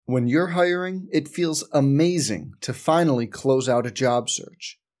When you're hiring, it feels amazing to finally close out a job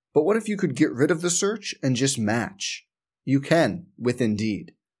search. But what if you could get rid of the search and just match? You can with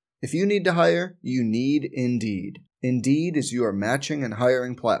Indeed. If you need to hire, you need Indeed. Indeed is your matching and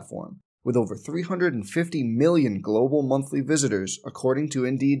hiring platform. With over 350 million global monthly visitors, according to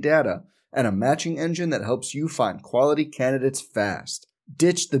Indeed data, and a matching engine that helps you find quality candidates fast.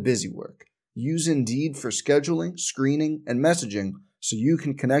 Ditch the busy work. Use Indeed for scheduling, screening, and messaging so you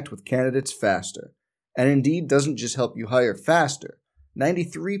can connect with candidates faster. And Indeed doesn't just help you hire faster.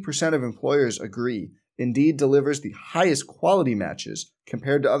 93% of employers agree Indeed delivers the highest quality matches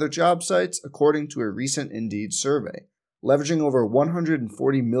compared to other job sites, according to a recent Indeed survey. Leveraging over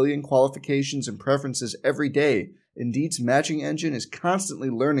 140 million qualifications and preferences every day, Indeed's matching engine is constantly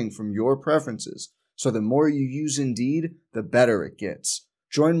learning from your preferences, so the more you use Indeed, the better it gets.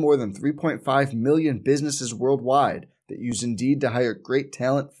 Join more than 3.5 million businesses worldwide that use Indeed to hire great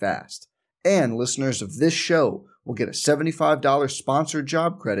talent fast. And listeners of this show will get a $75 sponsored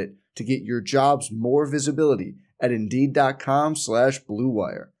job credit to get your jobs more visibility at Indeed.com/Blue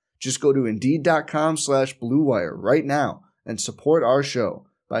Wire. Just go to Indeed.com/Blue Wire right now and support our show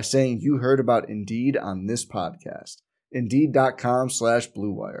by saying you heard about Indeed on this podcast.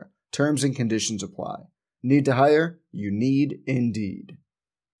 Indeed.com/Blue Wire. Terms and conditions apply. Need to hire? You need Indeed.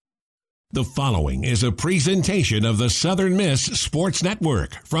 The following is a presentation of the Southern Miss Sports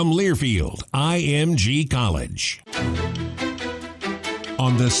Network from Learfield IMG College.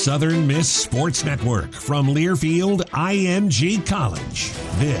 On the Southern Miss Sports Network from Learfield IMG College,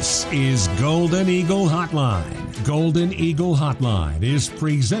 this is Golden Eagle Hotline. Golden Eagle Hotline is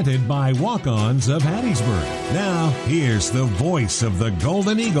presented by Walk-Ons of Hattiesburg. Now, here's the voice of the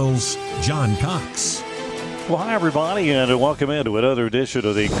Golden Eagles, John Cox. Well, hi, everybody, and welcome into another edition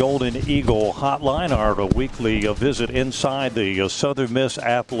of the Golden Eagle Hotline, our weekly visit inside the Southern Miss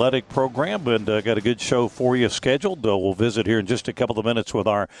athletic program, and got a good show for you scheduled. We'll visit here in just a couple of minutes with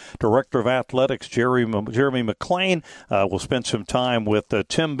our Director of Athletics, Jeremy McClain. We'll spend some time with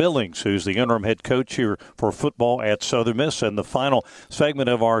Tim Billings, who's the interim head coach here for football at Southern Miss, and the final segment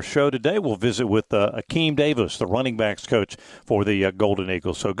of our show today, we'll visit with Akeem Davis, the running backs coach for the Golden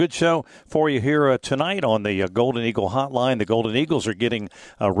Eagles. So good show for you here tonight on the Golden Eagle Hotline. The Golden Eagles are getting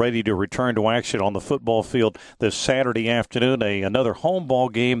ready to return to action on the football field this Saturday afternoon. Another home ball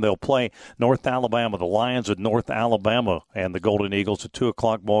game. They'll play North Alabama, the Lions of North Alabama, and the Golden Eagles, a 2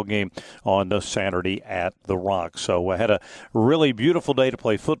 o'clock ball game on this Saturday at the Rock. So I had a really beautiful day to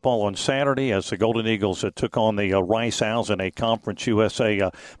play football on Saturday as the Golden Eagles took on the Rice Owls in a Conference USA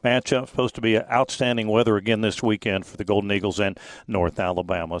matchup. Supposed to be outstanding weather again this weekend for the Golden Eagles and North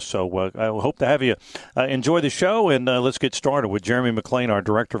Alabama. So I hope to have you enjoy the show, and let's get started with Jeremy McClain, our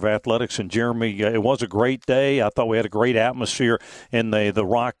Director of Athletics. And Jeremy, it was a great day. I thought we had a great atmosphere in the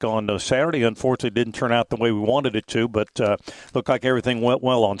Rock on Saturday. Unfortunately, it didn't turn out the way we wanted it to, but looked like everything went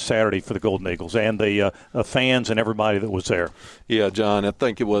well on Saturday for the Golden Eagles and the fans and everybody that was there. Yeah, John, I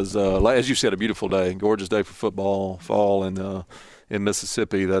think it was, as you said, a beautiful day, gorgeous day for football, fall, and in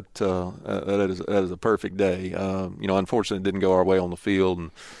Mississippi. That is a perfect day. Unfortunately, it didn't go our way on the field, and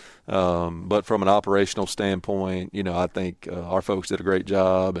but from an operational standpoint, I think our folks did a great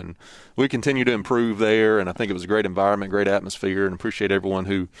job, and we continue to improve there. And I think it was a great environment, great atmosphere, and appreciate everyone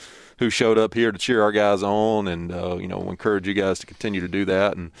who showed up here to cheer our guys on, and encourage you guys to continue to do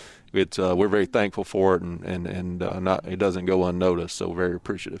that. And we're very thankful for it, and it doesn't go unnoticed. So very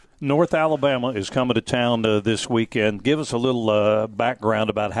appreciative. North Alabama is coming to town this weekend. Give us a little background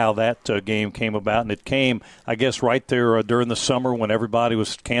about how that game came about. And it came, I guess, right there during the summer when everybody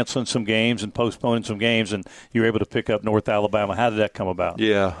was canceling some games and postponing some games, and you were able to pick up North Alabama. How did that come about?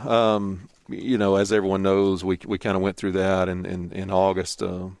 Yeah. As everyone knows, we kind of went through that in August.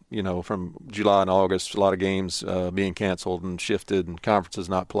 From July and August, a lot of games being canceled and shifted, and conferences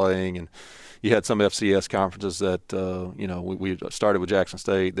not playing, and you had some FCS conferences that we started with Jackson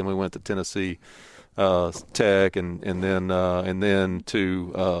State, then we went to Tennessee Tech, and then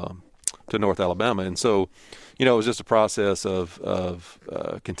to North Alabama, and so it was just a process of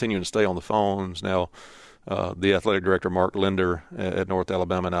continuing to stay on the phones. Now, the athletic director, Mark Linder, at North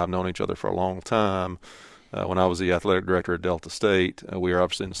Alabama, and I have known each other for a long time. When I was the athletic director at Delta State, we were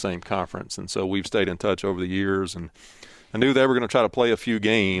obviously in the same conference, and so we've stayed in touch over the years. And I knew they were going to try to play a few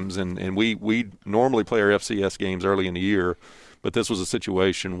games, and we normally play our FCS games early in the year, but this was a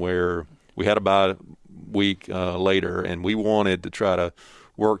situation where we had a bye week later, and we wanted to try to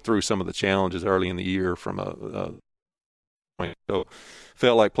work through some of the challenges early in the year from a so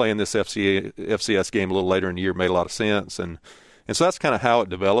felt like playing this FCS game a little later in the year made a lot of sense, and so that's kind of how it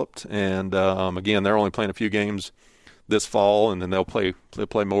developed. And again, they're only playing a few games this fall, and then they'll play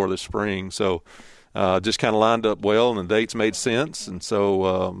more this spring. So just kind of lined up well, and the dates made sense. And so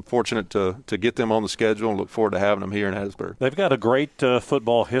I'm fortunate to get them on the schedule and look forward to having them here in Hattiesburg. They've got a great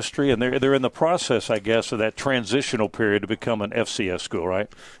football history, and they're in the process, I guess, of that transitional period to become an FCS school, right?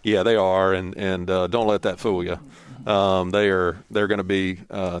 Yeah, they are, and don't let that fool you. They're going to be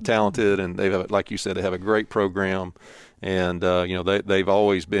talented, and they have, like you said, they have a great program. And they've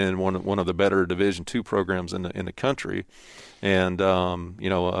always been one of the better Division II programs in the country, and I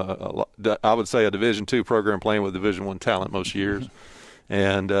would say a Division II program playing with Division I talent most years,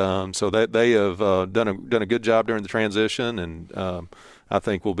 and so that they have done a good job during the transition, and I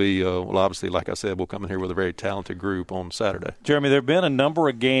think we'll be obviously, like I said, we'll come in here with a very talented group on Saturday. Jeremy, there have been a number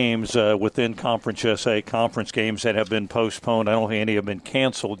of games within Conference USA, conference games that have been postponed. I don't think any have been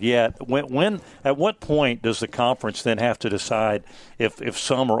canceled yet. At what point does the conference then have to decide if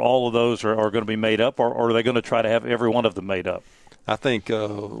some or all of those are going to be made up, or are they going to try to have every one of them made up? I think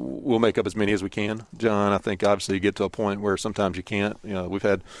we'll make up as many as we can, John. I think obviously you get to a point where sometimes you can't. We've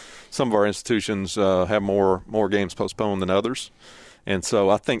had some of our institutions have more games postponed than others. And so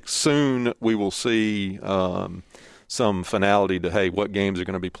I think soon we will see some finality to, hey, what games are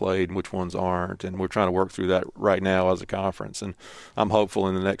going to be played and which ones aren't. And we're trying to work through that right now as a conference. And I'm hopeful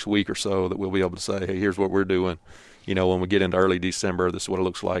in the next week or so that we'll be able to say, hey, here's what we're doing. When we get into early December, this is what it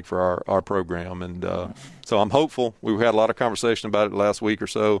looks like for our program. And so I'm hopeful. We had a lot of conversation about it last week or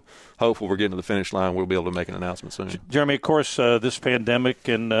so. Hopeful we're getting to the finish line. We'll be able to make an announcement soon. Jeremy, of course, this pandemic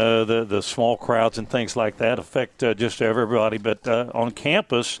and the small crowds and things like that affect just everybody. But on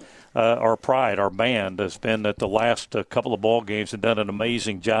campus, our pride, our band, has been at the last couple of ball games and done an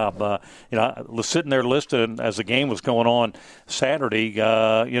amazing job. I was sitting there listening as the game was going on Saturday.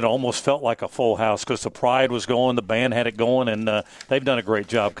 Almost felt like a full house because the pride was going, the band had it going, and they've done a great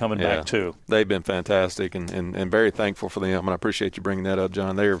job coming back too. They've been fantastic, and very thankful for them. And I appreciate you bringing that up,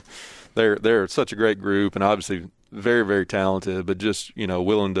 John. They're such a great group, and obviously very, very talented, but just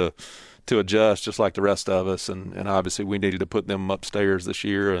willing to adjust just like the rest of us, and obviously we needed to put them upstairs this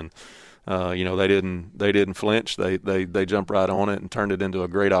year, and they didn't flinch. They jumped right on it and turned it into a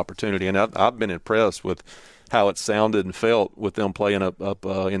great opportunity. And I've been impressed with how it sounded and felt with them playing up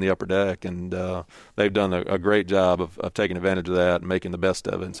in the upper deck, and they've done a great job of taking advantage of that and making the best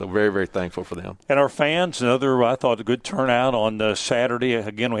of it. And so very, very thankful for them. And our fans, I thought, a good turnout on Saturday.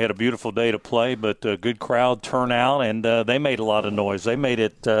 Again, we had a beautiful day to play, but a good crowd turnout, and they made a lot of noise. They made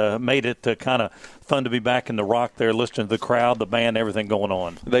it kind of fun to be back in the Rock there, listening to the crowd, the band, everything going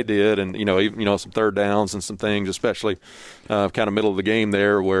on. They did, and even some third downs and some things, especially kind of middle of the game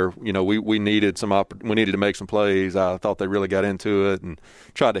there, where we needed we needed to make some plays. I thought they really got into it and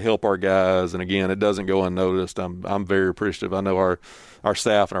tried to help our guys. And again, it doesn't go unnoticed. I'm very appreciative. I know our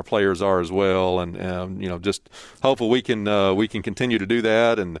staff and our players are as well, and just hopeful we can continue to do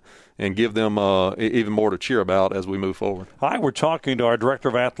that and give them even more to cheer about as we move forward. Hi, we're talking to our Director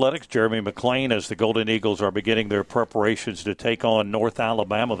of Athletics, Jeremy McClain, as the Golden Eagles are beginning their preparations to take on North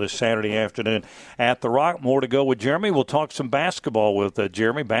Alabama this Saturday afternoon at the Rock. More to go with Jeremy. We'll talk some basketball with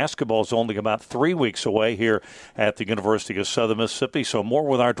Jeremy. Basketball is only about 3 weeks away here at the University of Southern Mississippi. So more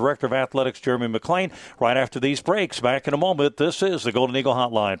with our Director of Athletics, Jeremy McClain, right after these breaks. Back in a moment. This is the Golden Eagle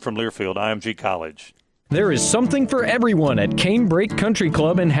Hotline from Learfield IMG College. There is something for everyone at Canebrake Country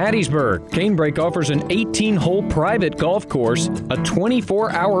Club in Hattiesburg. Canebrake offers an 18-hole private golf course, a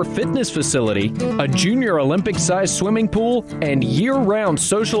 24-hour fitness facility, a junior Olympic-sized swimming pool, and year-round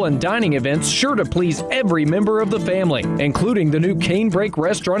social and dining events sure to please every member of the family, including the new Canebrake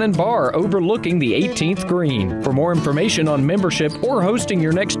Restaurant and Bar overlooking the 18th green. For more information on membership or hosting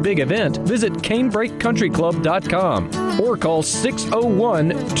your next big event, visit CanebrakeCountryClub.com or call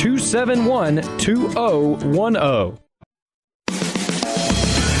 601-271-2010.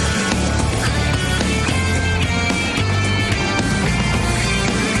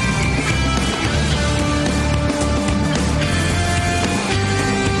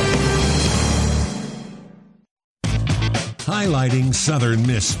 Highlighting Southern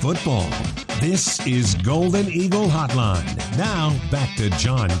Miss football. This is Golden Eagle Hotline. Now back to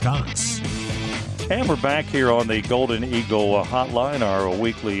John Cox. And we're back here on the Golden Eagle Hotline, our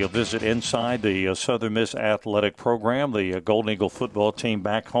weekly visit inside the Southern Miss athletic program. The Golden Eagle football team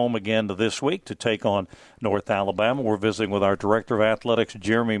back home again this week to take on North Alabama. We're visiting with our Director of Athletics,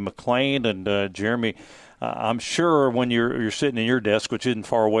 Jeremy McClain. And Jeremy, I'm sure when you're sitting in your desk, which isn't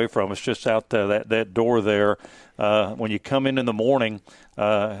far away from us, just out that door there, when you come in the morning,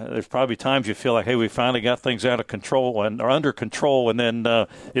 there's probably times you feel like, hey, we finally got things out of control or under control, and then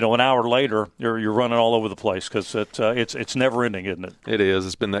an hour later you're running all over the place because it's never ending, isn't it? It is.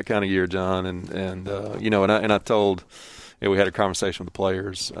 It's been that kind of year, John, and I told. Yeah, we had a conversation with the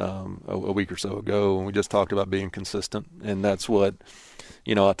players a week or so ago, and we just talked about being consistent, and that's what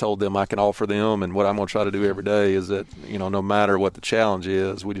I told them I can offer them, and what I'm going to try to do every day is that no matter what the challenge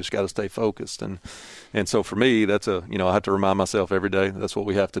is, we just got to stay focused, and so for me, that's I have to remind myself every day that's what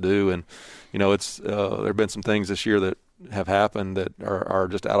we have to do, and it's there have been some things this year that have happened that are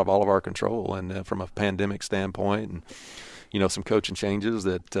just out of all of our control, and from a pandemic standpoint, and some coaching changes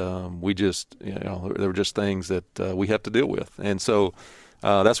that we just, there were just things that we have to deal with. And so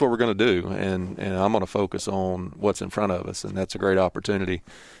that's what we're going to do. And I'm going to focus on what's in front of us, and that's a great opportunity.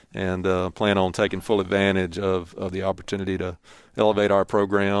 And plan on taking full advantage of the opportunity to elevate our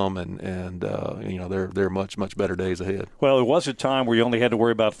program, and there are much, much better days ahead. Well, it was a time where you only had to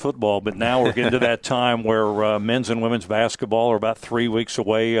worry about football, but now we're getting to that time where men's and women's basketball are about 3 weeks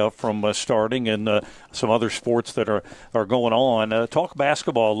away from starting, and some other sports that are going on. Talk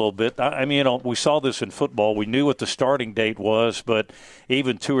basketball a little bit. I mean, we saw this in football. We knew what the starting date was, but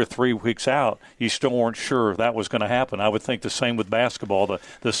even 2 or 3 weeks out, you still weren't sure if that was going to happen. I would think the same with basketball.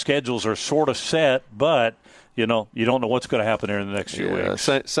 The schedules are sort of set, but you don't know what's going to happen there in the next few weeks.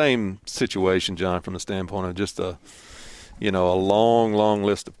 Same situation, John, from the standpoint of just a long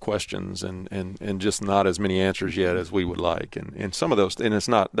list of questions and just not as many answers yet as we would like. And some of those, and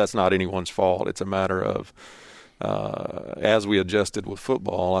that's not anyone's fault. It's a matter of as we adjusted with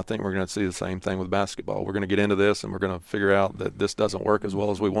football, I think we're going to see the same thing with basketball. We're going to get into this, and we're going to figure out that this doesn't work as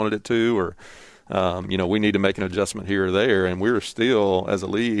well as we wanted it to, or we need to make an adjustment here or there. And we're still, as a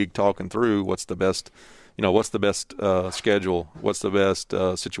league, talking through what's the best schedule, what's the best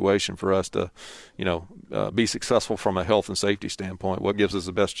situation for us to, be successful from a health and safety standpoint, what gives us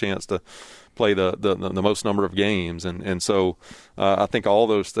the best chance to play the most number of games. And so I think all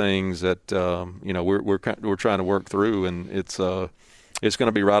those things that, we're trying to work through, and it's going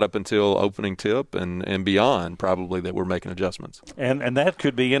to be right up until opening tip and beyond, probably, that we're making adjustments. And that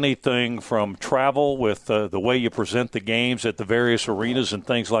could be anything from travel with the way you present the games at the various arenas and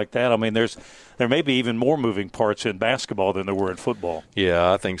things like that. I mean, there may be even more moving parts in basketball than there were in football.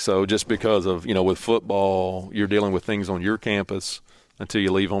 Yeah, I think so, just because of, with football, you're dealing with things on your campus until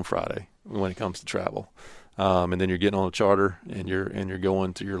you leave on Friday when it comes to travel. And then you're getting on a charter, and you're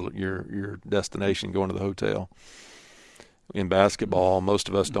going to your destination, going to the hotel. In basketball, most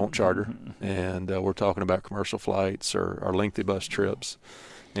of us don't charter, and we're talking about commercial flights or lengthy bus trips.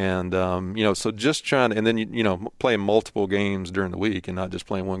 And, so just trying to – and then, playing multiple games during the week and not just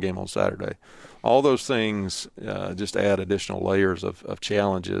playing one game on Saturday. All those things just add additional layers of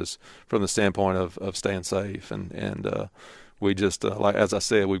challenges from the standpoint of staying safe. And we just, like as I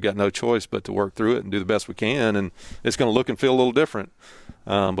said, we've got no choice but to work through it and do the best we can. And it's going to look and feel a little different.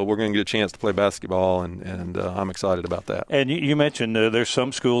 But we're going to get a chance to play basketball, and I'm excited about that. And you mentioned there's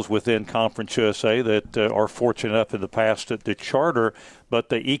some schools within Conference USA that are fortunate enough in the past to charter, but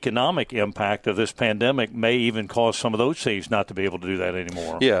the economic impact of this pandemic may even cause some of those teams not to be able to do that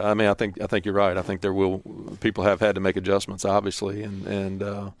anymore. Yeah, I mean, I think you're right. I think people have had to make adjustments, obviously, and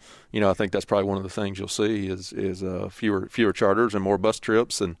I think that's probably one of the things you'll see is fewer charters and more bus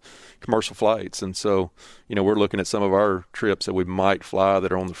trips and commercial flights. And so, we're looking at some of our trips that we might fly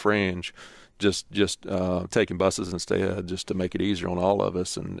that are on the fringe, just taking buses instead, just to make it easier on all of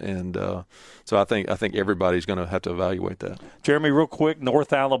us. And so I think everybody's going to have to evaluate that. Jeremy, real quick,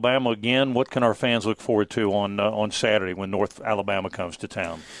 North Alabama again. What can our fans look forward to on Saturday when North Alabama comes to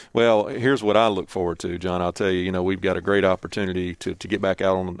town? Well, here's what I look forward to, John. I'll tell you, we've got a great opportunity to get back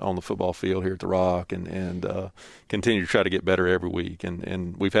out on the football field here at the Rock and continue to try to get better every week.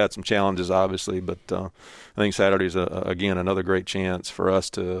 And we've had some challenges, obviously, but I think Saturday's again another great chance for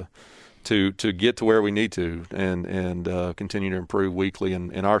us to get to where we need to and continue to improve weekly.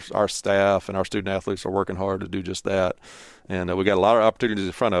 And our staff and our student athletes are working hard to do just that. And we got a lot of opportunities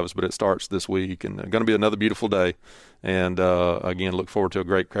in front of us, but it starts this week. And going to be another beautiful day. And, again, look forward to a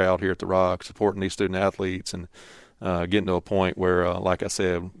great crowd here at the Rock supporting these student athletes and getting to a point where, like I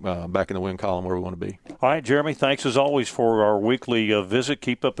said, back in the win column where we want to be. All right, Jeremy, thanks as always for our weekly visit.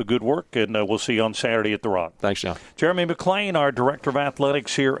 Keep up the good work, and we'll see you on Saturday at the Rock. Thanks, John. Jeremy McClain, our Director of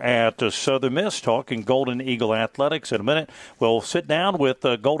Athletics here at Southern Miss, talking Golden Eagle Athletics. In a minute, we'll sit down with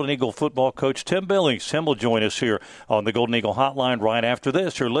Golden Eagle football coach Tim Billings. Tim will join us here on the Golden Eagle Hotline right after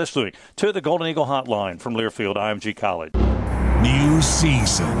this. You're listening to the Golden Eagle Hotline from Learfield IMG College. New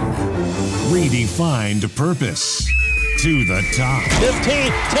season. Redefined purpose. To the top. 15,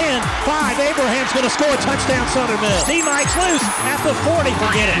 10, 5. Abraham's going to score a touchdown, Southern Miss. D-Mike's loose at the 40.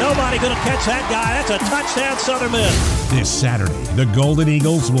 Forget it. Nobody going to catch that guy. That's a touchdown, Southern Miss. This Saturday, the Golden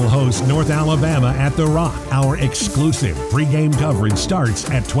Eagles will host North Alabama at The Rock. Our exclusive pregame coverage starts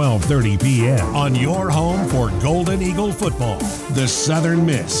at 12:30 p.m. on your home for Golden Eagle football, the Southern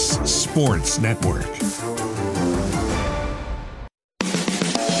Miss Sports Network.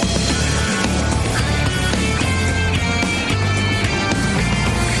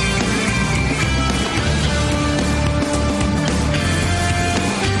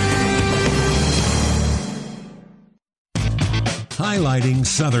 Highlighting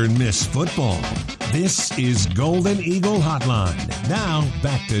Southern Miss football. This is Golden Eagle Hotline. Now,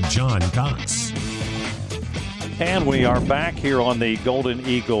 back to John Cox. And we are back here on the Golden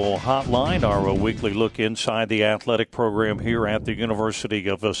Eagle Hotline, our weekly look inside the athletic program here at the University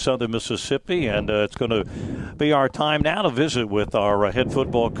of Southern Mississippi. And it's going to be our time now to visit with our head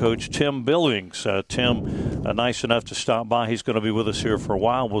football coach, Tim Billings. Tim, nice enough to stop by. He's going to be with us here for a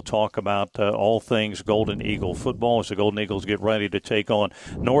while. We'll talk about all things Golden Eagle football as the Golden Eagles get ready to take on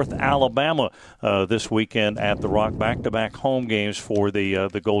North Alabama this weekend at the Rock. Back-to-back home games for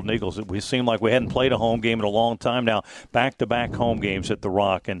the Golden Eagles. We seem like we hadn't played a home game in a long time now, back-to-back home games at the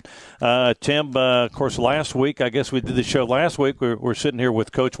Rock. And Tim, of course, last week, I guess we did the show last week. We're sitting here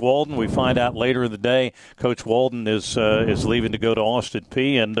with Coach Walden. We find out later in the day Coach Walden is leaving to go to Austin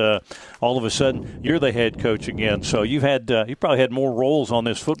Peay, and all of a sudden you're the head coach again. So you probably had more roles on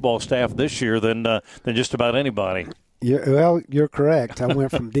this football staff this year than just about anybody. Yeah, well, you're correct. I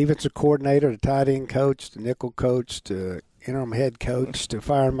went from defensive coordinator to tight end coach to nickel coach to interim head coach to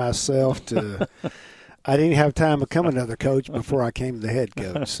firing myself to I didn't have time to become another coach before I came the head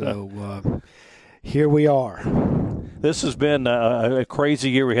coach. So here we are. This has been a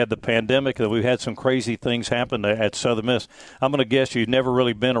crazy year. We had the pandemic, and we've had some crazy things happen at Southern Miss. I'm going to guess you've never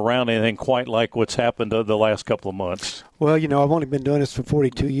really been around anything quite like what's happened the last couple of months. Well, I've only been doing this for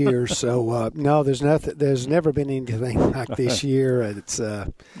 42 years, so no, there's nothing. There's never been anything like this year. It's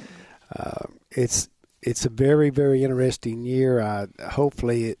a very, very interesting year.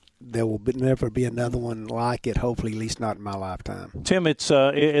 Hopefully there will never be another one like it, hopefully at least not in my lifetime. Tim, it's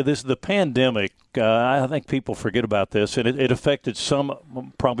the pandemic. I think people forget about this, and it affected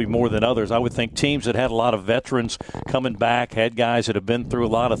some probably more than others. I would think teams that had a lot of veterans coming back, had guys that have been through a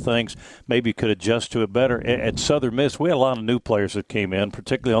lot of things, maybe could adjust to it better. At Southern Miss, we had a lot of new players that came in,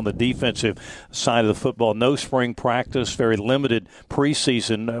 particularly on the defensive side of the football. No spring practice, very limited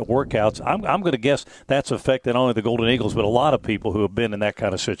preseason workouts. I'm going to guess that's affected not only the Golden Eagles, but a lot of people who have been in that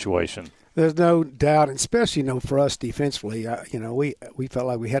kind of situation. There's no doubt, and especially for us defensively. We felt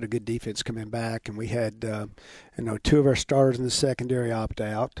like we had a good defense coming back, and we had two of our starters in the secondary opt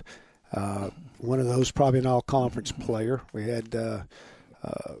out. One of those probably an all-conference player. We had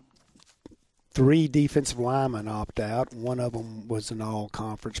 3 defensive linemen opt out. One of them was an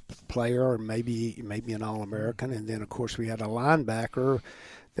all-conference player, or maybe an All-American, and then of course we had a linebacker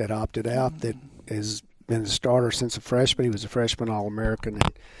that opted out that has been a starter since a freshman. He was a freshman All-American.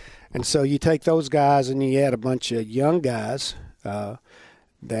 And so you take those guys and you add a bunch of young guys and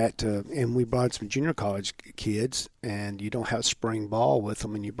we brought some junior college kids, and you don't have spring ball with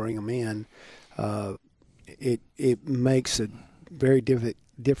them and you bring them in. It makes a very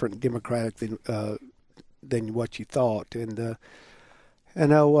different democratic than what you thought. And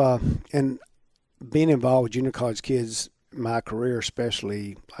and being involved with junior college kids, my career,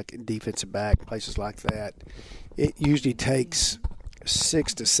 especially like defensive back, places like that, it usually takes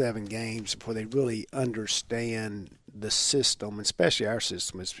 6 to 7 games before they really understand the system, especially our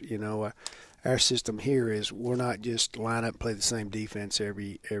system. Our system here is we're not just line up and play the same defense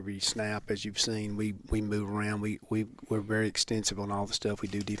every snap. As you've seen, we move around. We're very extensive on all the stuff we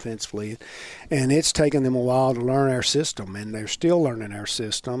do defensively, and it's taken them a while to learn our system, and they're still learning our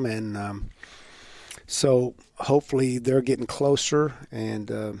system. And so hopefully they're getting closer,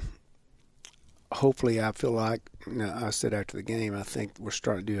 and hopefully I feel like, I said after the game, I think we're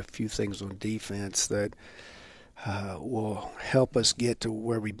starting to do a few things on defense that will help us get to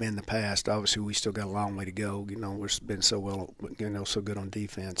where we've been in the past. Obviously, we still got a long way to go. We've been so good on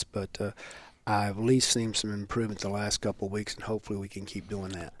defense, but I've at least seen some improvement the last couple of weeks, and hopefully we can keep doing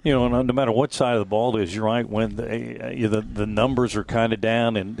that. No matter what side of the ball it is, you're right. When the numbers are kind of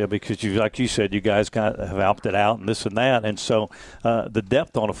down, and because like you said, you guys have opted out and this and that, and so the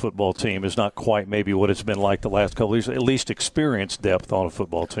depth on a football team is not quite maybe what it's been like the last couple of years. At least experienced depth on a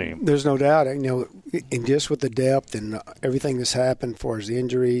football team. There's no doubt. And just with the depth and everything that's happened for his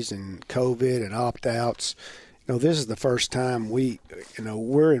injuries and COVID and opt outs. this is the first time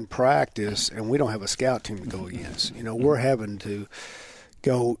we're in practice and we don't have a scout team to go against. We're having to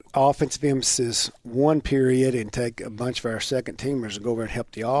go offensive emphasis one period and take a bunch of our second teamers and go over and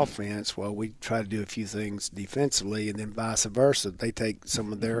help the offense while we try to do a few things defensively, and then vice versa. They take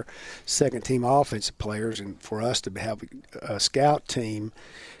some of their second team offensive players, and for us to have a scout team,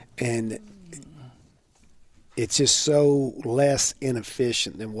 and it's just so less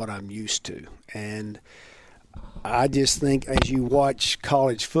inefficient than what I'm used to. And I just think as you watch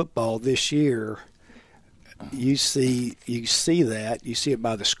college football this year, you see that. You see it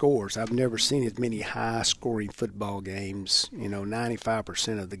by the scores. I've never seen as many high-scoring football games.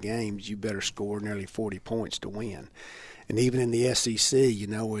 95% of the games you better score nearly 40 points to win. And even in the SEC,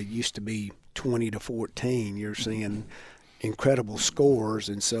 it used to be 20-14. You're seeing incredible scores,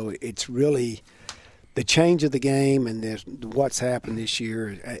 and so it's really – the change of the game and what's happened this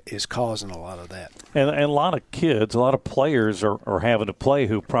year is causing a lot of that. And a lot of kids, a lot of players are having to play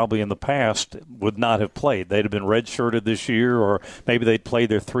who probably in the past would not have played. They'd have been redshirted this year, or maybe they'd played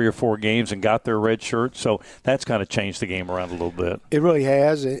their 3 or 4 games and got their red shirt. So that's kind of changed the game around a little bit. It really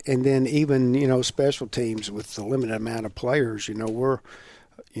has. And then even, special teams with the limited amount of players, we're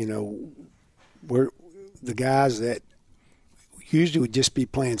the guys that usually would just be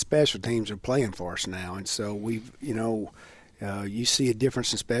playing special teams are playing for us now. And so we've, you see a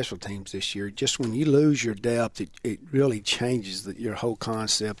difference in special teams this year. Just when you lose your depth, it really changes your whole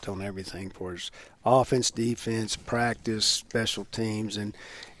concept on everything for us. Offense, defense, practice, special teams, and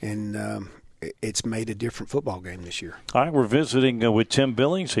it's made a different football game this year. All right, we're visiting with Tim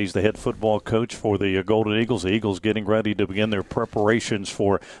Billings. He's the head football coach for the Golden Eagles. The Eagles getting ready to begin their preparations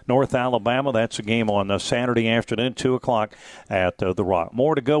for North Alabama. That's a game on Saturday afternoon, 2 o'clock at The Rock.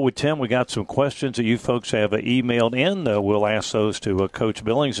 More to go with Tim. We got some questions that you folks have emailed in. We'll ask those to Coach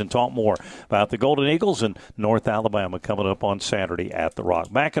Billings and talk more about the Golden Eagles and North Alabama coming up on Saturday at The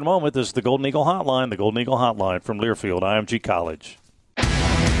Rock. Back in a moment. This is the Golden Eagle Hotline, from Learfield IMG College.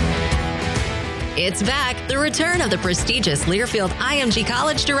 It's back. The return of the prestigious Learfield IMG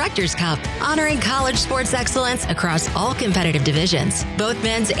College Directors Cup, honoring college sports excellence across all competitive divisions, both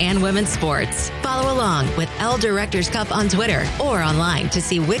men's and women's sports. Follow along with L Directors Cup on Twitter or online to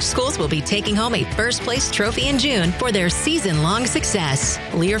see which schools will be taking home a first-place trophy in June for their season-long success.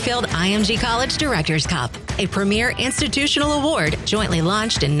 Learfield IMG College Directors Cup, a premier institutional award jointly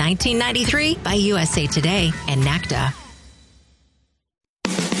launched in 1993 by USA Today and NACDA.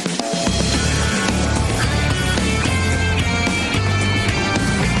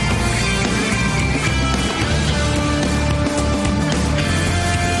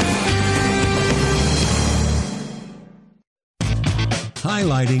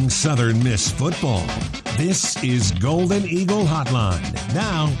 Highlighting Southern Miss football. This is Golden Eagle Hotline.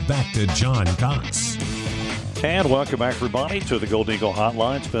 Now, back to John Cox. And welcome back, everybody, to the Golden Eagle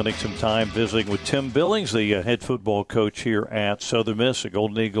Hotline. Spending some time visiting with Tim Billings, the head football coach here at Southern Miss. The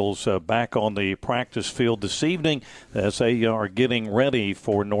Golden Eagles back on the practice field this evening as they are getting ready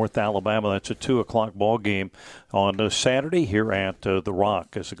for North Alabama. That's a 2 o'clock ball game on Saturday here at The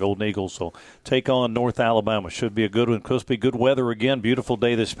Rock as the Golden Eagles will take on North Alabama. Should be a good one. Supposed to be good weather again. Beautiful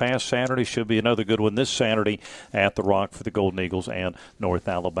day this past Saturday. Should be another good one this Saturday at The Rock for the Golden Eagles and North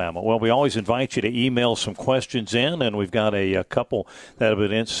Alabama. Well, we always invite you to email some questions in, and we've got a couple that have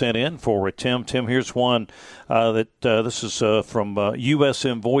been sent in for Tim. Tim, here's one this is from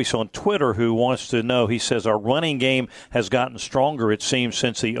USM Voice on Twitter, who wants to know, he says, our running game has gotten stronger, it seems,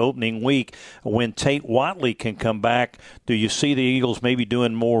 since the opening week. When Tate Watley can come back, do you see the Eagles maybe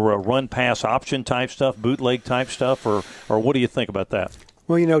doing more run-pass option type stuff, bootleg type stuff, or what do you think about that?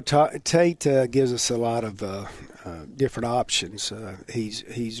 Well, Tate gives us a lot of different options.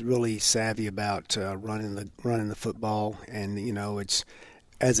 He's really savvy about running the football, and it's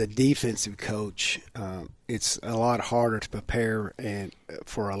as a defensive coach, it's a lot harder to prepare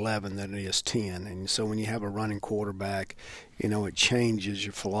for 11 than it is 10. And so when you have a running quarterback, it changes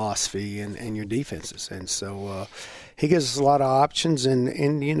your philosophy and your defenses. And so he gives us a lot of options, and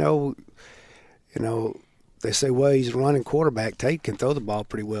they say, well, he's a running quarterback. Tate can throw the ball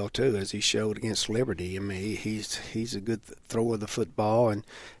pretty well too, as he showed against Liberty. I mean, he's a good thrower of the football, and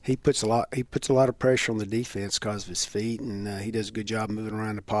he puts a lot of pressure on the defense because of his feet, and he does a good job moving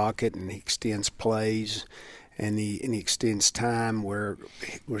around the pocket, and he extends plays, and he extends time where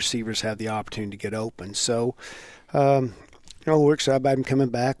receivers have the opportunity to get open. So, we're excited about him coming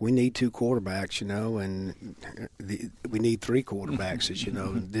back. We need 2 quarterbacks, and we need 3 quarterbacks, as you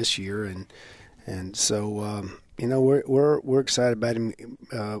know, this year, and so we're excited about him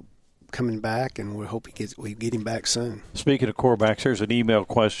coming back, and we hope we get him back soon. Speaking of quarterbacks, here's an email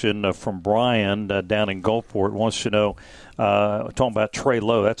question from Brian down in Gulfport. Wants to know, talking about Trey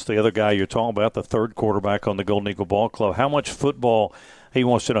Lowe, that's the other guy you're talking about, the third quarterback on the Golden Eagle Ball Club. How much football, he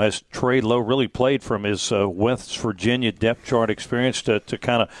wants to know, has Trey Lowe really played from his West Virginia depth chart experience to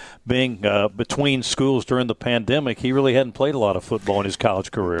kind of being between schools during the pandemic? He really hadn't played a lot of football in his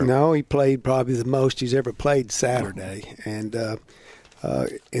college career. No, he played probably the most he's ever played Saturday. And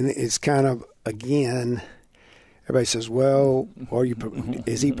it's kind of, again, everybody says, well,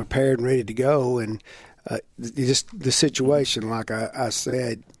 is he prepared and ready to go? And just the situation, like I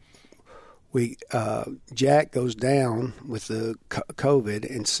said, Jack goes down with the COVID,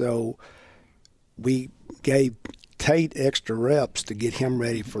 and so we gave Tate extra reps to get him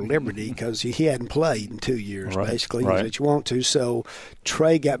ready for Liberty because he hadn't played in 2 years, basically, that you want to. So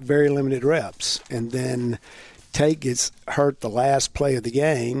Trey got very limited reps, and then Tate gets hurt the last play of the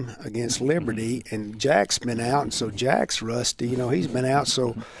game against Liberty, and Jack's been out, and so Jack's rusty. He's been out,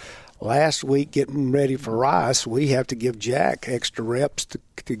 so last week getting ready for Rice, we have to give Jack extra reps to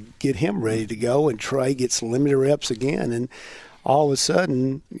get him ready to go, and Trey gets limited reps again. And all of a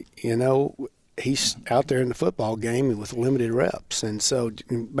sudden, he's out there in the football game with limited reps. And so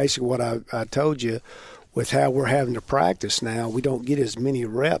basically what I told you, with how we're having to practice now, we don't get as many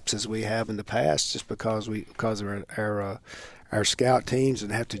reps as we have in the past just because of our scout teams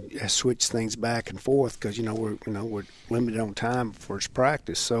and have to switch things back and forth because we're limited on time for his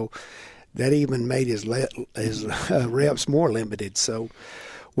practice. So that even made his reps more limited. So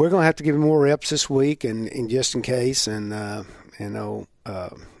we're going to have to give him more reps this week and just in case. And the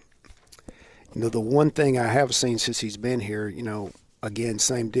one thing I have seen since he's been here, again,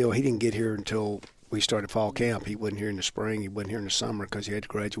 same deal. He didn't get here until we started fall camp. He wasn't here in the spring. He wasn't here in the summer because he had to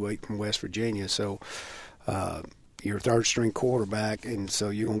graduate from West Virginia. So you're a third-string quarterback, and so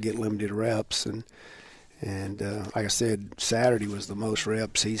you're going to get limited reps. And like I said, Saturday was the most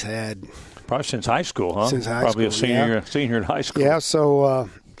reps he's had. Probably since high school, huh? Since high Probably school, a senior in high school. Yeah, so,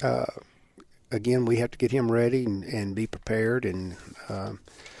 again, we have to get him ready and be prepared.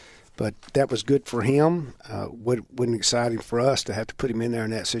 But that was good for him. Wasn't exciting for us to have to put him in there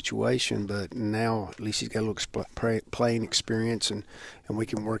in that situation. But now at least he's got a little playing experience, and we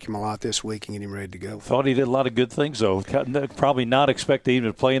can work him a lot this week and get him ready to go. Thought he did a lot of good things, though. Probably not expected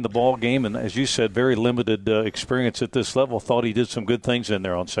even to play in the ball game. And as you said, very limited experience at this level. Thought he did some good things in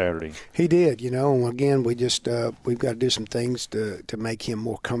there on Saturday. He did, And again, we've got to do some things to make him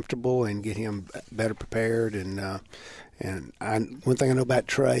more comfortable and get him better prepared. And one thing I know about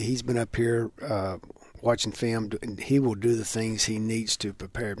Trey, he's been up here watching film, and he will do the things he needs to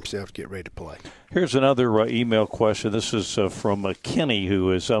prepare himself to get ready to play. Here's another email question. This is from Kenny,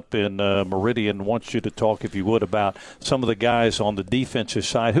 who is up in Meridian. Wants you to talk, if you would, about some of the guys on the defensive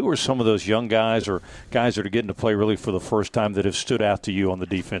side. Who are some of those young guys or guys that are getting to play really for the first time that have stood out to you on the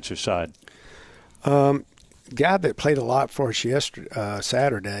defensive side? Guy that played a lot for us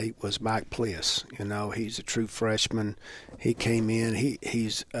Saturday was Mike Pliss. He's a true freshman. He came in.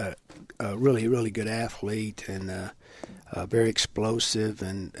 He's a really, really good athlete and very explosive,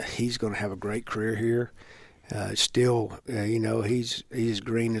 and he's going to have a great career here. Still, he's as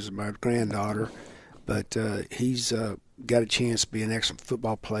green as my granddaughter, but he's got a chance to be an excellent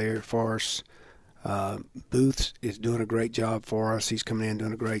football player for us. Booth is doing a great job for us. He's coming in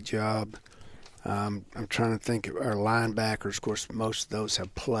doing a great job. I'm trying to think of our linebackers. Of course, most of those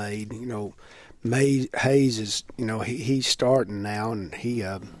have played. Hayes is, he's starting now, and he,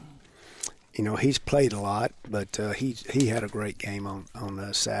 he's played a lot, but he had a great game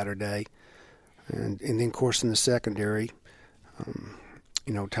on Saturday. And then, of course, in the secondary,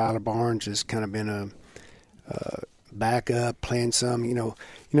 Tyler Barnes has kind of been a backup, playing some.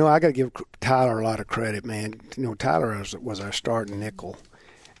 I got to give Tyler a lot of credit, man. Tyler was our starting nickel.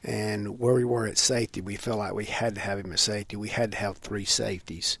 And where we were at safety, we felt like we had to have him at safety. We had to have three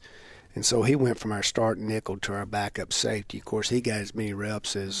safeties. And so he went from our starting nickel to our backup safety. Of course, he got as many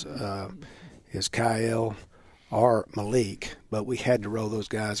reps as Kyle or Malik, but we had to roll those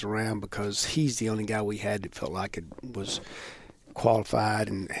guys around because he's the only guy we had that felt like it was qualified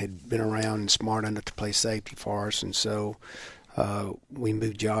and had been around and smart enough to play safety for us. And so we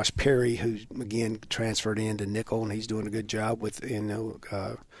moved Josh Perry, who, again, transferred into nickel, and he's doing a good job with,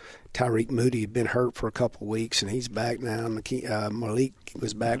 Tyreek Moody had been hurt for a couple of weeks, and he's back now. Malik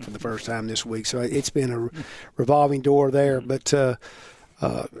was back for the first time this week. So it's been a revolving door there. But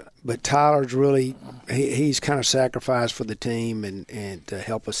Tyler's really he's kind of sacrificed for the team and to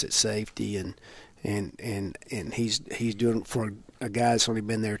help us at safety, and he's doing for a guy that's only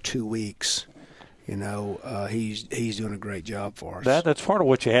been there 2 weeks. He's doing a great job for us. That's part of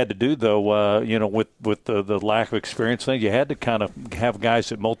what you had to do, though. With the lack of experience thing, you had to kind of have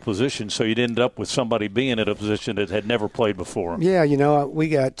guys at multiple positions, so you'd end up with somebody being at a position that had never played before. Yeah, we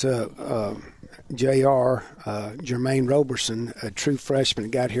got J.R. Jermaine Roberson, a true freshman,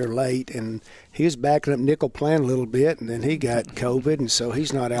 got here late, and he was backing up nickel plan a little bit, and then he got COVID, and so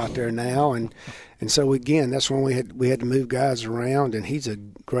he's not out there now. And so again, that's when we had to move guys around, and he's a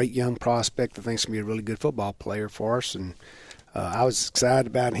great young prospect. I think he's gonna be a really good football player for us, and I was excited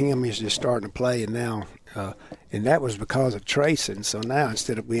about him. He's just starting to play, and now. And that was because of tracing. So now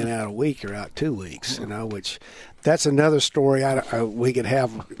instead of being out a week, you're out 2 weeks. Which that's another story we could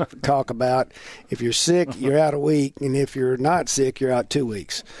talk about. If you're sick, you're out a week, and if you're not sick, you're out 2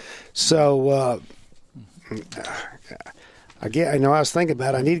 weeks. So I was thinking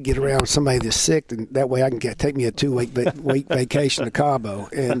about I need to get around somebody that's sick, and that way I can take me a 2-week vacation to Cabo.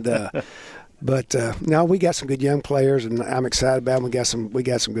 And But no, we got some good young players, and I'm excited about them. We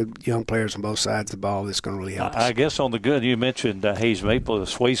got some good young players on both sides of the ball that's going to really help us. I guess on the good, you mentioned Hayes Maple.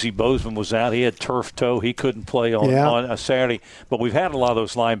 Swayze Bozeman was out. He had turf toe. He couldn't play on a Saturday. But we've had a lot of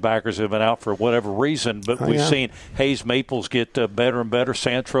those linebackers that have been out for whatever reason. But we've seen Hayes Maples get better and better.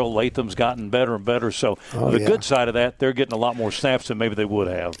 Santrell Latham's gotten better and better. So the good side of that, they're getting a lot more snaps than maybe they would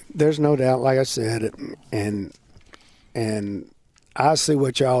have. There's no doubt, like I said, and I see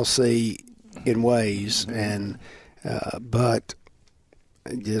what y'all see in ways, but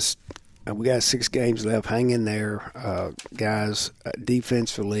just we got 6 games left. Hang in there, guys.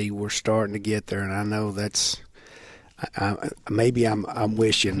 Defensively, we're starting to get there, and I know that's maybe I'm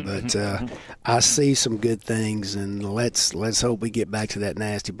wishing, but I see some good things, and let's hope we get back to that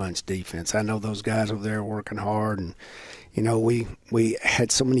nasty bunch defense. I know those guys over there are working hard, and we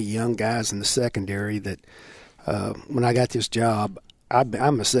had so many young guys in the secondary that when I got this job.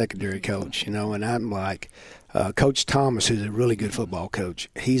 I'm a secondary coach, and I'm like Coach Thomas, who's a really good football coach.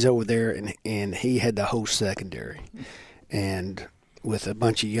 He's over there, and he had the whole secondary, and with a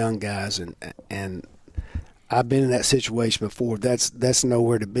bunch of young guys, and I've been in that situation before. That's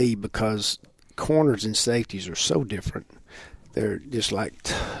nowhere to be because corners and safeties are so different. They're just like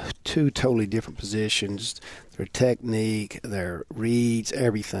two totally different positions. Their technique, their reads,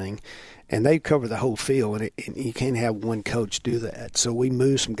 everything. And they cover the whole field, and you can't have one coach do that. So we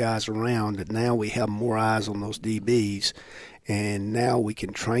moved some guys around, and now we have more eyes on those DBs, and now we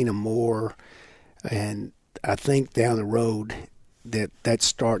can train them more. And I think down the road that's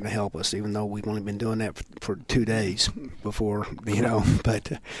starting to help us, even though we've only been doing that for 2 days before,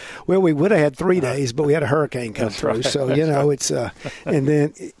 But, we would have had 3 days, but we had a hurricane come through. Right. So, it's and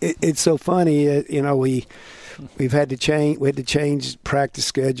then it's so funny, We've had to change. We had to change practice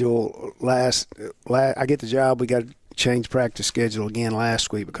schedule I get the job. We got to change practice schedule again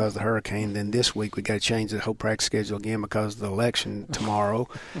last week because of the hurricane. Then this week we got to change the whole practice schedule again because of the election tomorrow.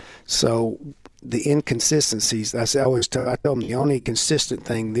 So the inconsistencies. I told them the only consistent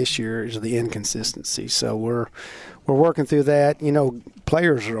thing this year is the inconsistency. So we're working through that.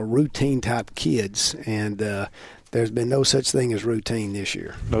 Players are routine type kids, and there's been no such thing as routine this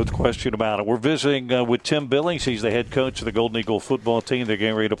year. No question about it. We're visiting with Tim Billings. He's the head coach of the Golden Eagle football team. They're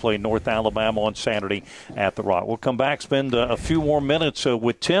getting ready to play North Alabama on Saturday at the Rock. We'll come back, spend a few more minutes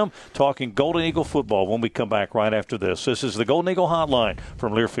with Tim talking Golden Eagle football when we come back right after this. This is the Golden Eagle Hotline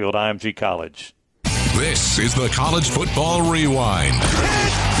from Learfield IMG College. This is the College Football Rewind.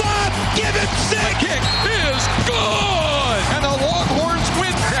 And give it six. Kick is good. And the Longhorns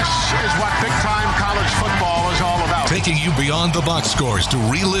win. This is what big-time college football is all about. Taking you beyond the box scores to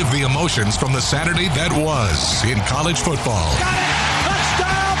relive the emotions from the Saturday that was in college football. Got it!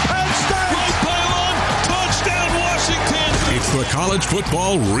 Touchdown, Penn State! Right pylon, touchdown, Washington! It's the College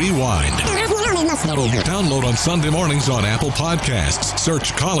Football Rewind. Download on Sunday mornings on Apple Podcasts.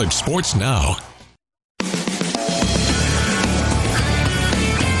 Search College Sports Now.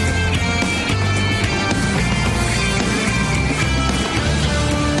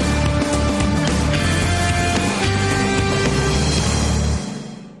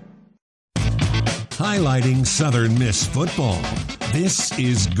 Highlighting Southern Miss football. This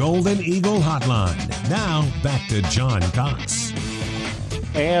is Golden Eagle Hotline. Now back to John Cox.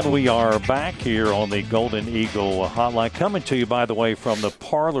 And we are back here on the Golden Eagle Hotline, coming to you, by the way, from the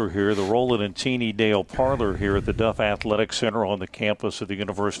parlor here, the Roland and Teeny Dale parlor here at the Duff Athletic Center on the campus of the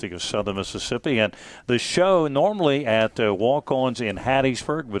University of Southern Mississippi. And the show normally at Walk-Ons in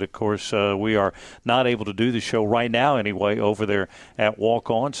Hattiesburg, but of course we are not able to do the show right now anyway over there at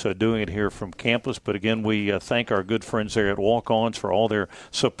Walk-Ons, so doing it here from campus. But again, we thank our good friends there at Walk-Ons for all their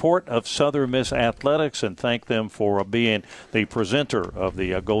support of Southern Miss athletics and thank them for being the presenter of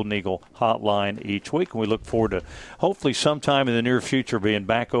the Golden Eagle Hotline each week. And we look forward to hopefully sometime in the near future being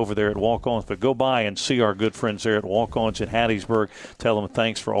back over there at Walk-Ons. But go by and see our good friends there at Walk-Ons in Hattiesburg. Tell them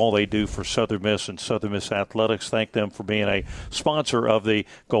thanks for all they do for Southern Miss and Southern Miss Athletics. Thank them for being a sponsor of the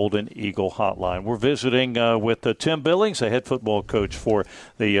Golden Eagle Hotline. We're visiting with Tim Billings, the head football coach for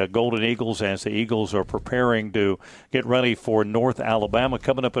the Golden Eagles, as the Eagles are preparing to get ready for North Alabama.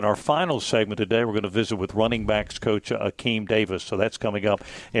 Coming up in our final segment today, we're going to visit with running backs coach Akeem Davis. So that's coming up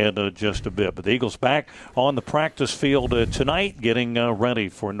in just a bit. But the Eagles back on the practice field tonight, getting ready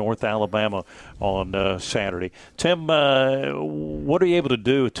for North Alabama on Saturday. Tim, what are you able to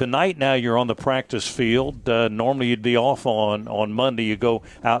do tonight? Now you're on the practice field. Normally you'd be off on Monday. You go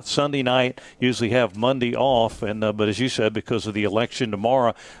out Sunday night, usually have Monday off. But as you said, because of the election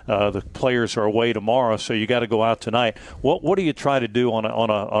tomorrow, the players are away tomorrow, so you got to go out tonight. What do you try to do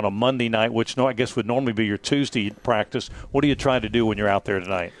on a Monday night, which I guess would normally be your Tuesday practice? What do you try to do when you're out there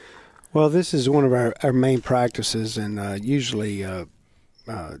tonight? Well, this is one of our main practices, and usually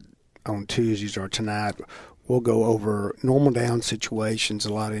on Tuesdays or tonight, we'll go over normal down situations,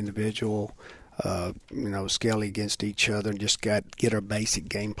 a lot of individual, skelly against each other, and just get our basic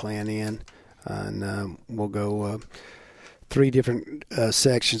game plan in. And we'll go 3 different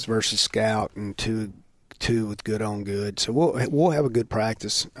sections versus scout, and two with good on good. So we'll have a good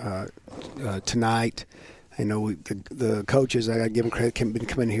practice tonight. The coaches, I got to give them credit, been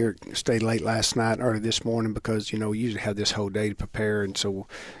coming here, stayed late last night, early this morning, because we usually have this whole day to prepare, and so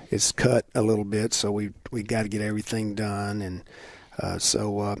it's cut a little bit. So we got to get everything done, and I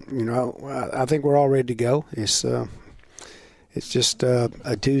think we're all ready to go. It's just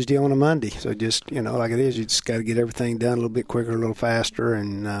a Tuesday on a Monday. So just, like it is, you just got to get everything done a little bit quicker, a little faster,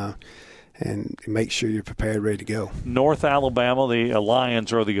 and make sure you're prepared, ready to go. North Alabama, the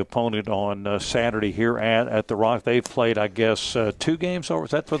Lions are the opponent on Saturday here at the Rock. They've played, I guess, 2 games over.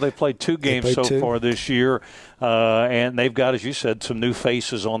 That's where they played 2 games so far this year. And they've got, as you said, some new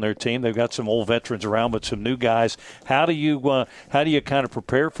faces on their team. They've got some old veterans around, but some new guys. How do you kind of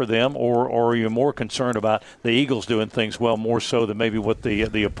prepare for them, or are you more concerned about the Eagles doing things well, more so than maybe what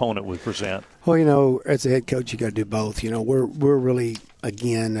the opponent would present? Well, as a head coach, you got to do both. We're really,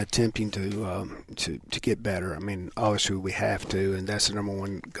 again, attempting to get better. I mean, obviously we have to, and that's the number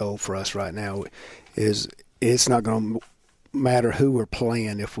one goal for us right now. Is it's not going to matter who we're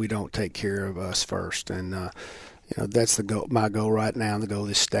playing if we don't take care of us first, and that's the goal. My goal right now, and the goal of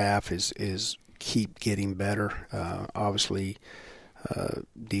this staff is keep getting better. Obviously,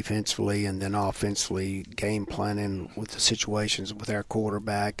 defensively, and then offensively, game planning with the situations with our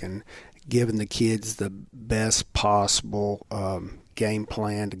quarterback, and giving the kids the best possible game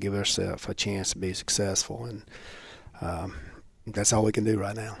plan to give ourselves a chance to be successful, and that's all we can do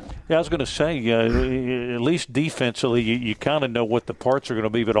right now. Yeah, I was going to say, at least defensively, you kind of know what the parts are going to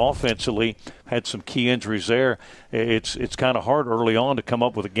be, but offensively, had some key injuries there. It's kind of hard early on to come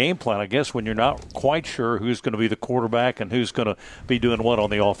up with a game plan, I guess, when you're not quite sure who's going to be the quarterback and who's going to be doing what on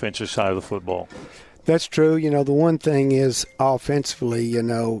the offensive side of the football. That's true. The one thing is offensively,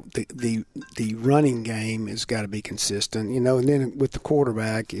 the running game has got to be consistent. And then with the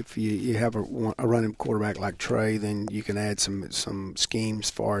quarterback, if you have a running quarterback like Trey, then you can add some schemes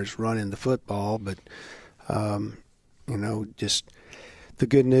as far as running the football. But, just the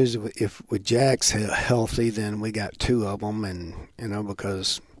good news, if with Jack's healthy, then we got 2 of them. And,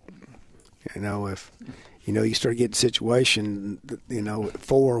 because, if – you start getting a situation,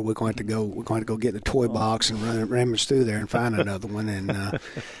 4, we're going to go get the toy box and rummage through there and find another one. And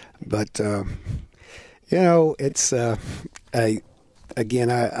it's I've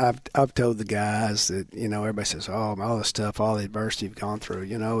told the guys that everybody says, all the stuff, all the adversity you've gone through.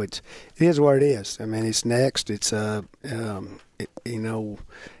 It is what it is. I mean, it's next. It's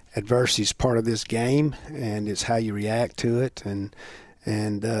adversity is part of this game, and it's how you react to it, and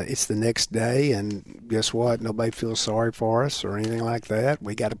it's the next day, and guess what? Nobody feels sorry for us or anything like that.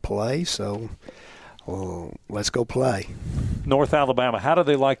 We got to play, so let's go play. North Alabama, how do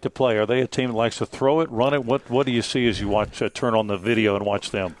they like to play? Are they a team that likes to throw it, run it? What do you see as you watch, turn on the video and watch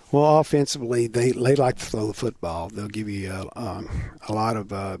them? Well, offensively, they like to throw the football. They'll give you a lot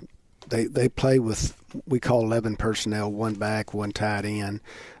of they play with, we call 11 personnel, 1 back, 1 tight end,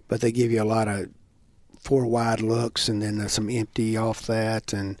 but they give you a lot of 4 wide looks and then some empty off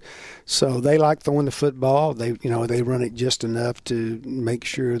that, and so they like throwing the football. They run it just enough to make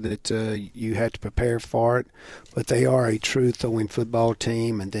sure that you have to prepare for it, but they are a true throwing football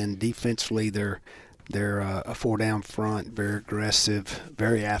team. And then defensively, they're a 4-down front, very aggressive,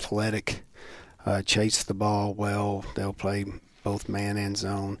 very athletic, chase the ball well. They'll play both man and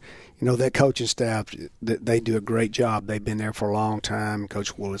zone. You know, that coaching staff, they do a great job. They've been there for a long time.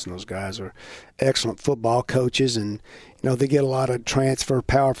 Coach Willis and those guys are excellent football coaches, and, you know, they get a lot of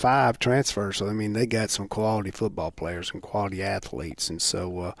Power 5 transfers. So, I mean, they got some quality football players and quality athletes. And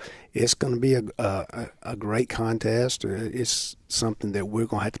so it's going to be a great contest. It's something that we're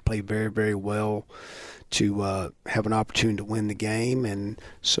going to have to play very, very well to have an opportunity to win the game, and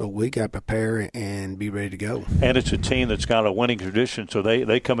so we got to prepare and be ready to go. And it's a team that's got a winning tradition, so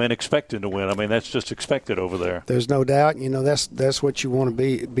they come in expecting to win. I mean, that's just expected over there. There's no doubt. You know, that's what you want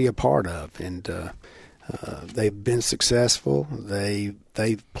to be a part of, and they've been successful.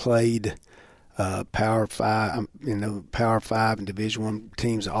 They've played Power 5, Power 5 and Division I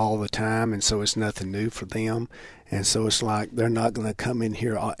teams all the time, and so it's nothing new for them. And so it's like they're not going to come in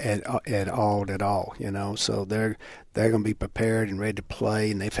here at all, you know. So they're going to be prepared and ready to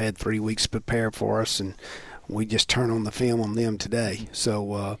play, and they've had 3 weeks to prepare for us, and we just turn on the film on them today.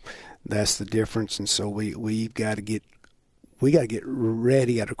 So that's the difference, and so we've got to get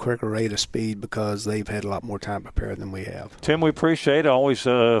ready at a quicker rate of speed because they've had a lot more time prepared than we have. Tim, we appreciate it. Always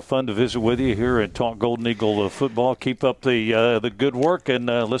fun to visit with you here and talk Golden Eagle football. Keep up the good work, and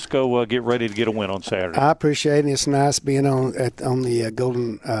let's go get ready to get a win on Saturday. I appreciate it. It's nice being on the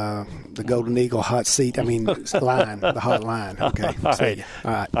Golden Eagle hot seat. I mean, line, the hot line. Okay. All right.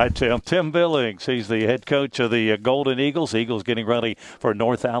 All right, Tim. Tim Billings. He's the head coach of the Golden Eagles. Eagles getting ready for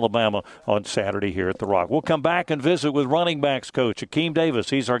North Alabama on Saturday here at the Rock. We'll come back and visit with running back coach Akeem Davis.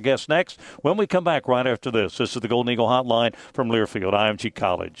 He's our guest next when we come back right after this. This is the Golden Eagle Hotline from Learfield IMG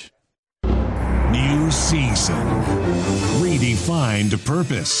College. New season. Redefined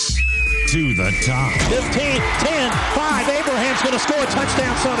purpose. To the top. 15, 10, 5. Abraham's going to score a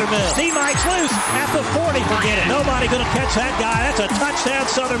touchdown, Southern Miss. D. Mike's loose at the 40. Forget it. Nobody going to catch that guy. That's a touchdown,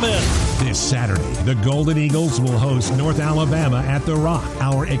 Southern Miss. This Saturday, the Golden Eagles will host North Alabama at the Rock.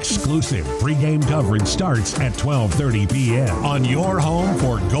 Our exclusive pregame coverage starts at 12:30 p.m. on your home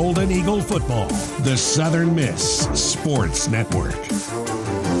for Golden Eagle football, the Southern Miss Sports Network.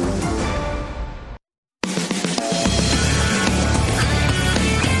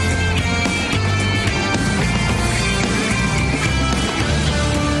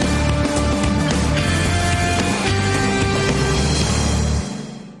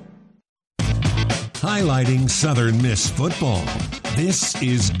 Highlighting Southern Miss football. This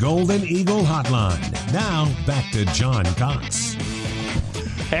is Golden Eagle Hotline. Now, back to John Cox.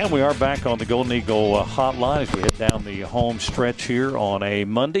 And we are back on the Golden Eagle Hotline as we head down the home stretch here on a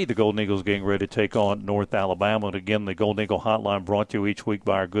Monday. The Golden Eagles getting ready to take on North Alabama. And again, the Golden Eagle Hotline brought to you each week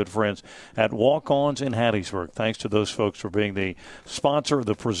by our good friends at Walk-Ons in Hattiesburg. Thanks to those folks for being the sponsor,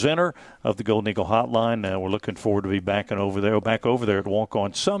 the presenter of the Golden Eagle Hotline. We're looking forward to be back over there at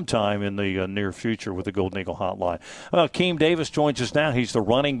Walk-On sometime in the near future with the Golden Eagle Hotline. Akeem Davis joins us now. He's the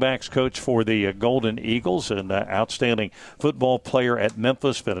running backs coach for the Golden Eagles and outstanding football player at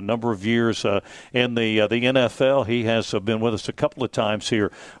Memphis. Spent a number of years in the NFL. He has been with us a couple of times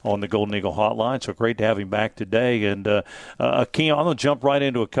here on the Golden Eagle Hotline, so great to have him back today. And Akeem, I'm going to jump right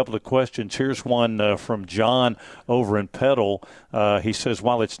into a couple of questions. Here's one from John over in Petal. He says,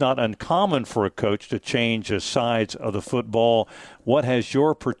 while it's not uncommon for a coach to change sides of the football, what has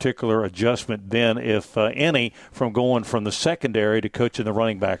your particular adjustment been, if any, from going from the secondary to coaching the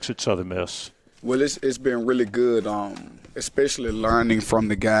running backs at Southern Miss? Well, it's been really good, especially learning from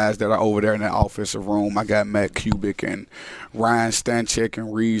the guys that are over there in that offensive room. I got Matt Kubik and Ryan Stanchek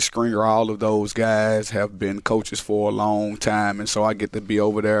and Reed Stringer. All of those guys have been coaches for a long time, and so I get to be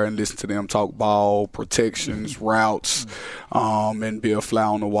over there and listen to them talk ball, protections, routes, and be a fly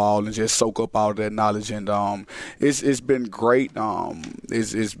on the wall and just soak up all of that knowledge. And it's been great.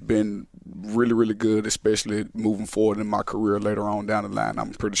 It's been really, really good, especially moving forward in my career later on down the line.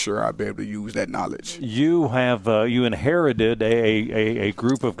 I'm pretty sure I'll be able to use that knowledge. You have you inherited a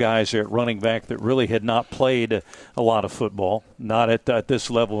group of guys there at running back that really had not played a lot of football, not at this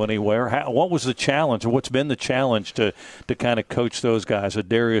level anywhere. What was the challenge, or what's been the challenge to kind of coach those guys, a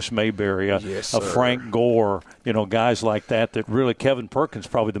Darius Mayberry, a Frank Gore, guys like that really, Kevin Perkins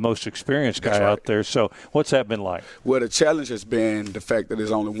probably the most experienced guy out there. So what's that been like? Well, the challenge has been the fact that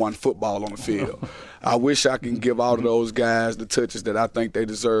there's only one football on the field. I wish I can give all of those guys the touches that I think they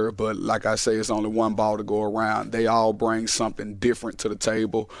deserve, but like I say, it's only one ball to go around. They all bring something different to the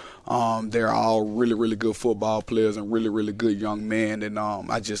table. They're all really, really good football players and really, really good young men, and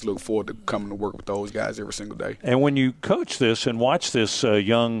I just look forward to coming to work with those guys every single day. And when you coach this and watch this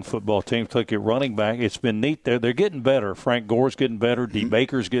young football team take at running back, it's been neat. They're getting better. Frank Gore's getting better. D.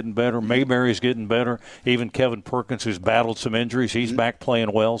 Baker's getting better. Mayberry's getting better. Even Kevin Perkins, who's battled some injuries, he's back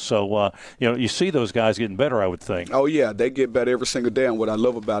playing well. So, you see those those guys getting better, I would think. Oh, yeah, they get better every single day. And what I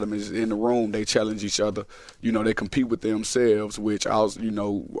love about them is in the room, they challenge each other. They compete with themselves, which on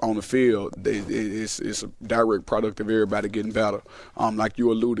the field, it's a direct product of everybody getting better. Like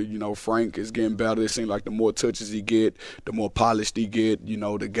you alluded, Frank is getting better. It seems like the more touches he get, the more polished he get.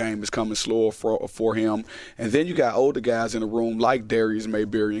 The game is coming slower for him. And then you got older guys in the room like Darius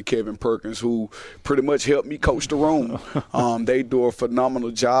Mayberry and Kevin Perkins, who pretty much helped me coach the room. They do a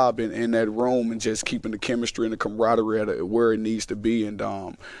phenomenal job in that room and just keeping the chemistry and the camaraderie at where it needs to be. And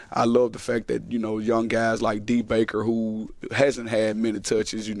I love the fact that young guys like D. Baker, who hasn't had many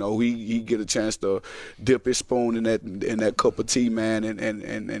touches, he get a chance to dip his spoon in that cup of tea, man,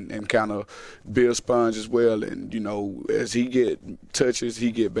 and kind of be a sponge as well. And as he get touches,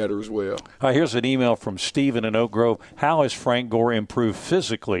 he get better as well. Here's an email from Stephen in Oak Grove. How has Frank Gore improved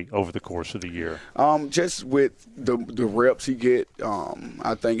physically over the course of the year? Just with the reps he get,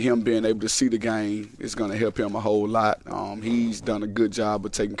 I think him being able to see the game is going to help him a whole lot. He's done a good job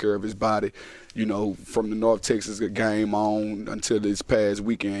of taking care of his body. From the North Texas game on until this past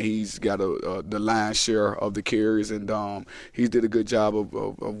weekend, he's got the lion's share of the carries, and he did a good job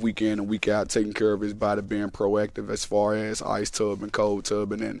of week in and week out taking care of his body, being proactive as far as ice tub and cold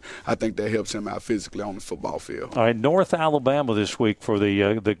tub, and then I think that helps him out physically on the football field. All right, North Alabama this week for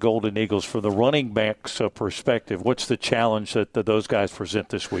the Golden Eagles. For the running backs perspective, what's the challenge that those guys present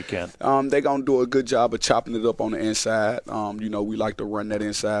this weekend? They're going to do a good job of chopping it up on the inside. We like to run that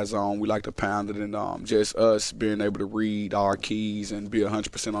inside zone. We like to pound it, and just us being able to read our keys and be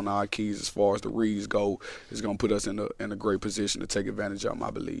 100% on our keys as far as the reads go is going to put us in a great position to take advantage of them,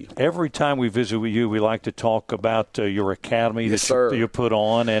 I believe. Every time we visit with you, we like to talk about your academy that you put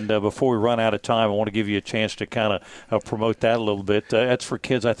on, and before we run out of time, I want to give you a chance to kind of promote that a little bit. That's for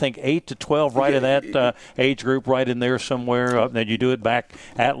kids, I think, 8 to 12, right in that age group, right in there somewhere. And you do it back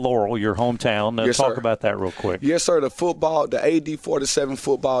at Laurel, your hometown. Yes, talk sir. about that real quick. Yes, sir. The AD 47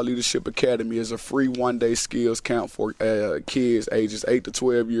 Football Leadership Academy is a free one-day skills camp for kids ages 8 to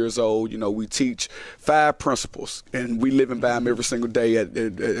 12 years old. We teach 5 principles, and we living by them every single day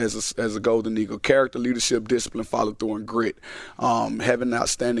as a Golden Eagle. Character, leadership, discipline, follow through, and grit. Having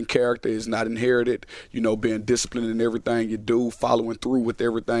outstanding character is not inherited. Being disciplined in everything you do, following through with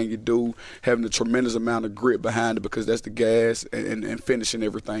everything you do, having a tremendous amount of grit behind it, because that's the gas, and finishing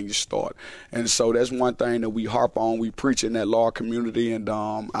everything you start. And so that's one thing that we harp on. We preach in that law community, and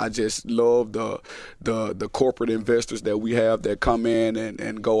I just love the corporate investors that we have that come in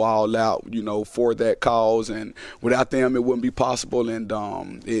and go all out, for that cause. And without them, it wouldn't be possible. And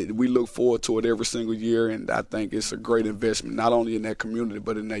we look forward to it every single year, and I think it's a great investment, not only in that community,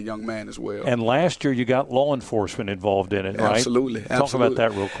 but in that young man as well. And last year you got law enforcement involved in it, right? Absolutely. Talk about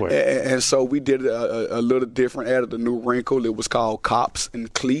that real quick. And so we did a little different, added a new wrinkle. It was called Cops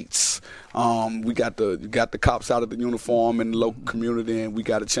and Cleats. We got the cops out of the uniform in the local community, and we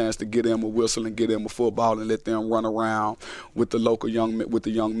got a chance to get them a whistle and get them a football and let them run around with the local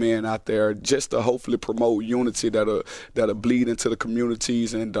young men out there, just to hopefully promote unity that'll bleed into the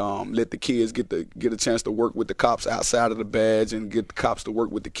communities, and let the kids get a chance to work with the cops outside of the badge, and get the cops to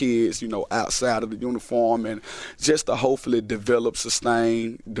work with the kids, outside of the uniform, and just to hopefully develop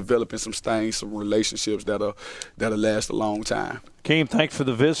some relationships that'll last a long time. Keem, thanks for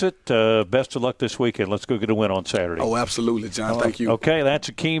the visit. Best of luck this weekend. Let's go get a win on Saturday. Oh, absolutely, John. Thank you. Okay, that's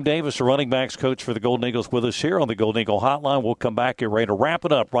Akeem Davis, the running backs coach for the Golden Eagles, with us here on the Golden Eagle Hotline. We'll come back and ready to wrap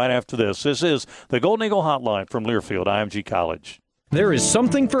it up right after this. This is the Golden Eagle Hotline from Learfield IMG College. There is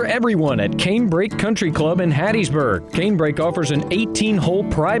something for everyone at Canebrake Country Club in Hattiesburg. Canebrake offers an 18-hole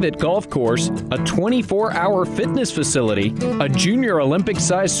private golf course, a 24-hour fitness facility, a junior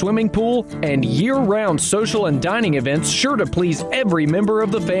Olympic-sized swimming pool, and year-round social and dining events sure to please every member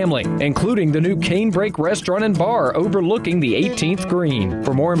of the family, including the new Canebrake Restaurant and Bar overlooking the 18th green.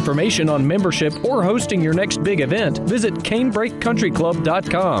 For more information on membership or hosting your next big event, visit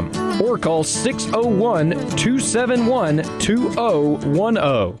CanebrakeCountryClub.com or call 601-271-2010.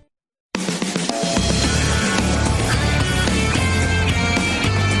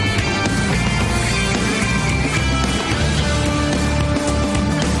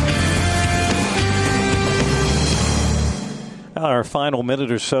 Our final minute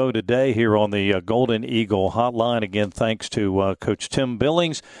or so today here on the Golden Eagle Hotline. Again, thanks to Coach Tim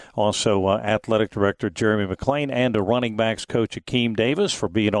Billings, also Athletic Director Jeremy McClain, and running backs coach Akeem Davis for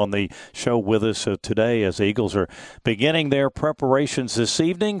being on the show with us today, as Eagles are beginning their preparations this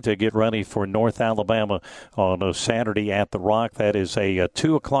evening to get ready for North Alabama on Saturday at the Rock. That is a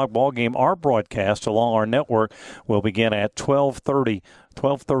 2 o'clock ball game. Our broadcast along our network will begin at 12:30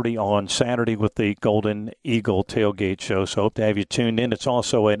 12:30 on Saturday with the Golden Eagle Tailgate Show. So hope to have you tuned in. It's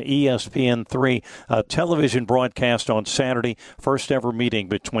also an ESPN3 television broadcast on Saturday. First ever meeting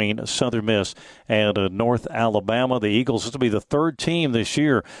between Southern Miss and North Alabama. The Eagles, this will be the third team this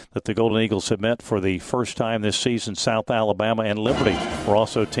year that the Golden Eagles have met for the first time this season. South Alabama and Liberty were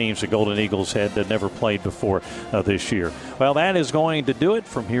also teams the Golden Eagles had never played before this year. Well, that is going to do it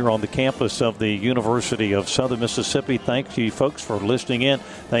from here on the campus of the University of Southern Mississippi. Thank you, folks, for listening in.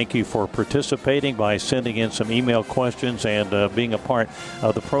 Thank you for participating by sending in some email questions and being a part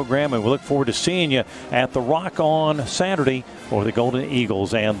of the program. And we look forward to seeing you at the Rock on Saturday for the Golden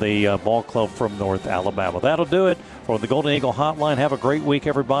Eagles and the ball club from North Alabama. That'll do it for the Golden Eagle Hotline. Have a great week,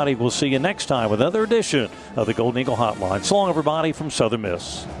 everybody. We'll see you next time with another edition of the Golden Eagle Hotline. So long, everybody, from Southern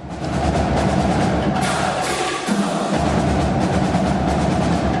Miss.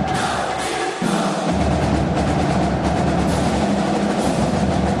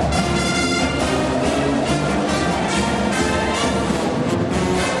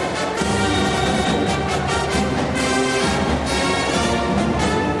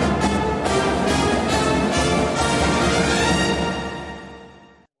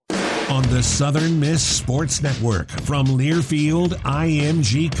 The Southern Miss Sports Network from Learfield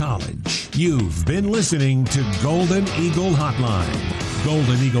IMG College. You've been listening to Golden Eagle Hotline.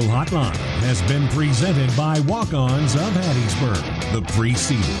 Golden Eagle Hotline has been presented by Walk-Ons of Hattiesburg. The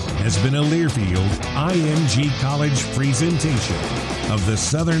preceding has been a Learfield IMG College presentation of the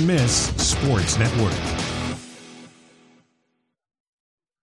Southern Miss Sports Network.